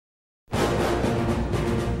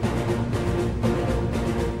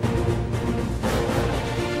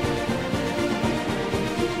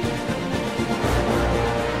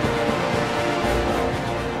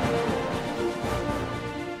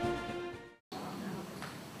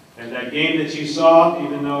And that game that you saw,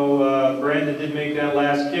 even though Brandon did make that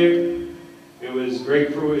last kick, it was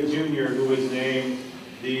Greg Pruitt Jr. who was named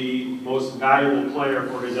the most valuable player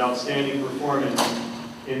for his outstanding performance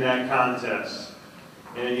in that contest.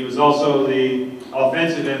 And he was also the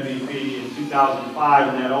offensive MVP in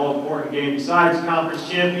 2005 in that all-important game. Besides conference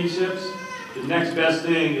championships, the next best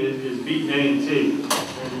thing is beating A&T.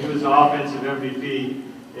 And he was the offensive MVP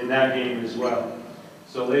in that game as well.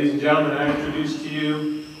 So ladies and gentlemen, I introduce to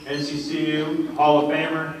you NCCU Hall of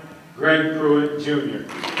Famer, Greg Pruitt Jr.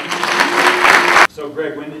 So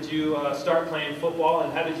Greg, when did you start playing football,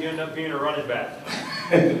 and how did you end up being a running back?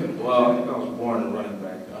 Well, I think I was born a running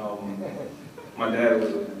back. My dad was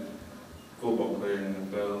a football player in the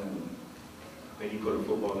NFL, and I think he put a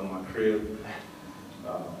football in my crib,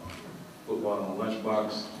 football in my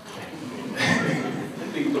lunchbox. I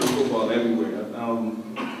think he put a football everywhere.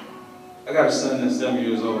 I got a son that's 7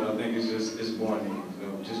 years old, and I think it's born in him, you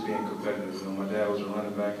know, just being competitive. You know, my dad was a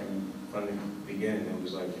running back, and from the beginning, it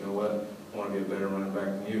was like, you know what, I want to be a better running back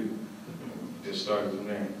than you. Just started from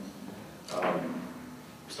there.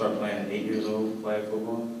 Started playing at 8 years old, flag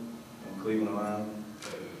football in Cleveland, Ohio.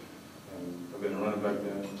 And I've been a running back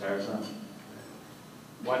the entire time.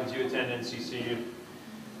 Why did you attend NCCU?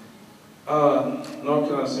 North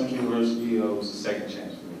Carolina Central University was a second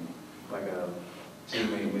chance for me. Like a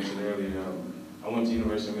teammate mentioned earlier, I went to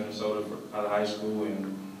University of Minnesota out of high school,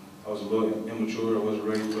 and I was a little immature. I wasn't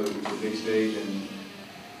ready for the big stage, and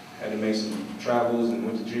had to make some travels, and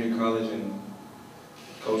went to junior college, and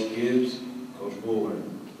Coach Gibbs, Coach Bullard,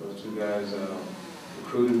 those two guys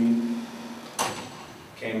recruited me,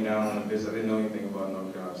 came down on a visit. I didn't know anything about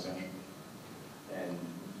North Carolina Central. And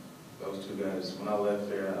those two guys, when I left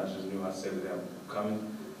there, I just knew I said that I'm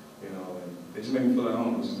coming, you know, and they just made me feel at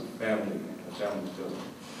home. It was just a family, a family feeling.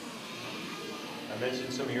 I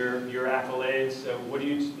mentioned some of your accolades. What do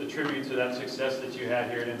you attribute to that success that you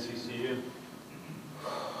had here at NCCU?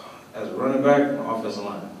 As a running back, my offensive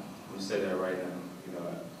line. I'm going to say that right now. You know,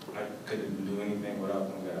 I couldn't do anything without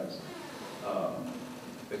them guys.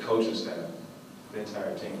 The coaching staff, the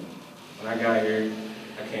entire team. When I got here,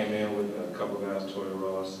 I came in with a couple of guys, Tory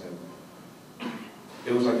Ross, and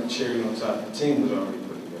it was like a cherry on top. The team was already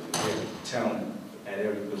put together. We had talent at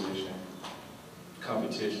every position.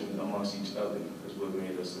 Competition amongst each other is what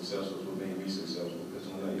made us successful, is what made me successful. Because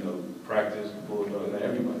when you know, practice, bulldog,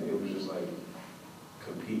 everybody, it was just like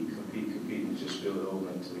compete, and just spill it over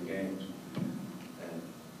into the games. And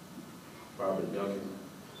Robert Duncan,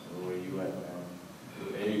 where you at, man?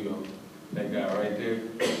 There you go. That guy right there,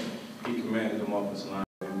 he commanded them offensive line.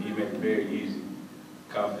 And he made it very easy.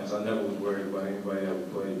 Confidence. I never was worried about anybody that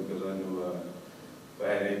would play, because I knew if I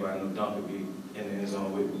had anybody, I knew Dunk would be in the end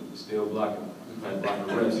zone with me, still blocking. I blocked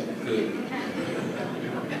the rest, and good.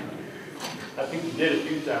 I think you did a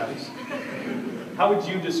few times. How would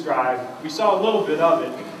you describe, we saw a little bit of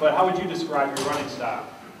it, but how would you describe your running style?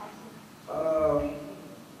 I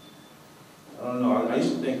don't know. I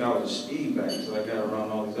used to think I was a speed back until I got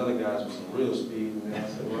around all these other guys with some real speed, and then I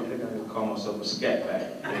said, well, I think I need to call myself a scat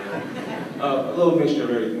back. You know? A little mixture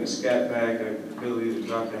of everything. A scat back, the ability to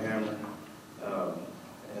drop the hammer,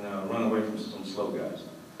 and run away from some slow guys.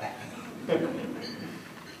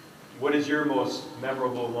 What is your most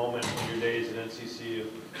memorable moment in your days at NCCU?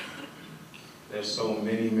 There's so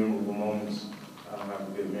many memorable moments. I don't have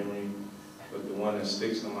a good memory, but the one that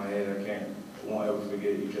sticks in my head, I won't ever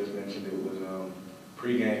forget. You just mentioned it was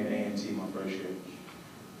pre-game A&T my first year.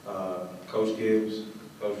 Coach Gibbs,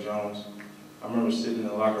 Coach Jones. I remember sitting in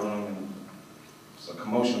the locker room, and some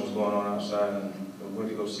commotion was going on outside, and I went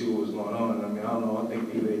to go see what was going on. And I mean, I don't know. I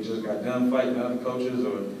think either they just got done fighting other coaches,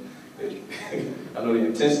 or I know the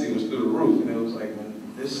intensity was through the roof, and it was like,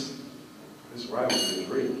 man, this rivalry is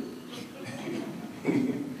real.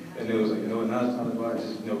 And it was like, you know, now it's time to go out and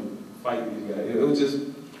just, you know, fight these guys. It was just,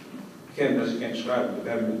 I just can't describe it,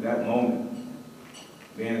 but that moment,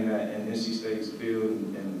 being in NC State's field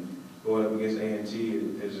and going up against A&T,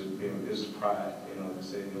 it's just pride, you know, to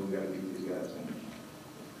say, you know, we got to beat these guys. And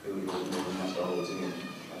it was amongst the whole team.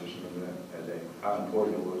 I just remember that day. How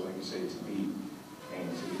important it was, like you say, to beat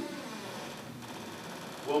A&T.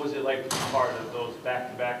 What was it like to be part of those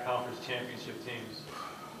back-to-back conference championship teams?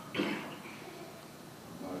 The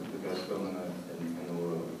best feeling in the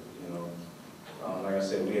world, you know. Like I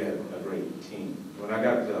said, we had a great team. When I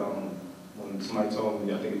got when somebody told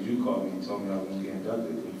me, I think it was you called me, and told me I was going to get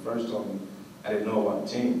inducted, when you first told me, I didn't know about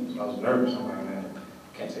the team, so I was nervous. I'm like, man,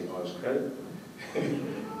 I can't take all this credit.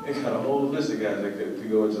 They got a whole list of guys that could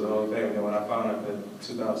go into the Hall of Fame. And then when I found out that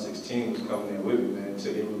 2016 was coming in with me, man, it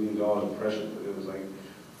relieved all the pressure. But it was like,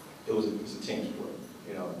 it's a team sport.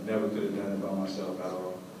 You know, never could have done it by myself at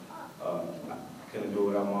all. I couldn't do it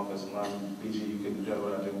without my offensive line. BG, you couldn't do it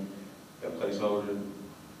without them. That placeholder,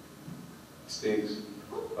 Sticks,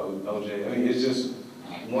 OJ. I mean, it's just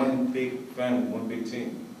one big family, one big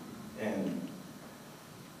team. And,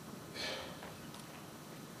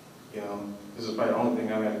 you know, this is probably the only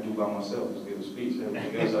thing I got to do by myself is give a speech.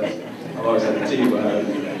 Everything else, I've always had a team behind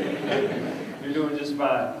me. You're doing just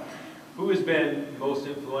fine. Who has been most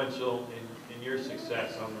influential in your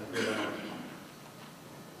success on the gridiron?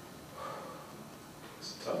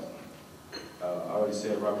 It's tough. I already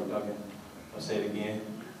said Robert Duncan. I'll say it again.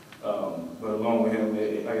 But along with him,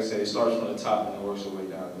 like I said, it starts from the top and it works its way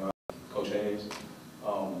down. You know, Coach Hayes,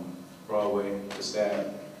 Broadway, the staff,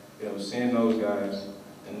 you know, seeing those guys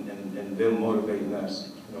and them motivating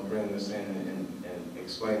us, you know, bringing us in and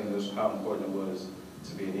explaining us how important it was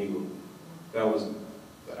to be an Eagle. That was,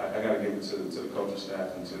 I got to give it to the coaching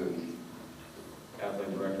staff and to the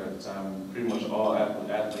athletic director at the time, pretty much all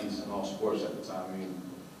athletes in all sports at the time. I mean,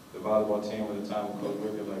 the volleyball team at the time with Coach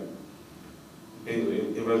Ricker, like,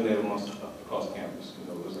 it resonated across campus.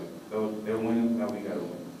 You know, it was like, they're winning, now we got to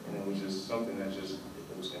win. And it was just something that just,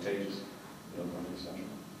 it was contagious, you know, from the Central.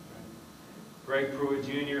 Greg Pruitt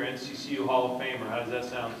Jr., NCCU Hall of Famer. How does that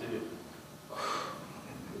sound to you?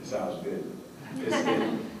 It sounds good.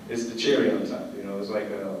 It's the cherry on top. You know, it's like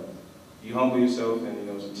you humble yourself, and you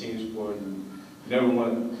know, it's a team sport. And you never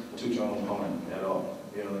want to toot your own horn at all.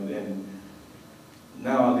 You know, and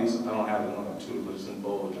now at least I don't have it on a tutor, but it's in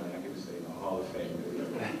bold, and I get to say, you know, Hall of Fame.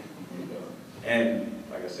 You know. And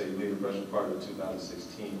like I said, you lead the freshman part of the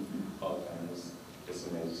 2016 Hall of Fame. It's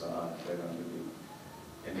amazing. So I'm glad to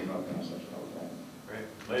be in the North Carolina Central Hall of Fame. Great.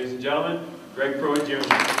 Ladies and gentlemen, Greg Pruitt Jr.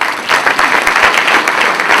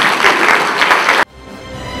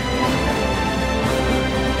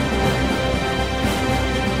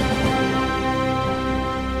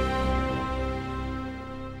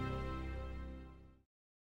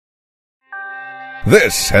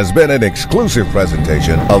 This has been an exclusive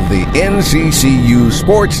presentation of the NCCU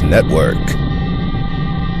Sports Network.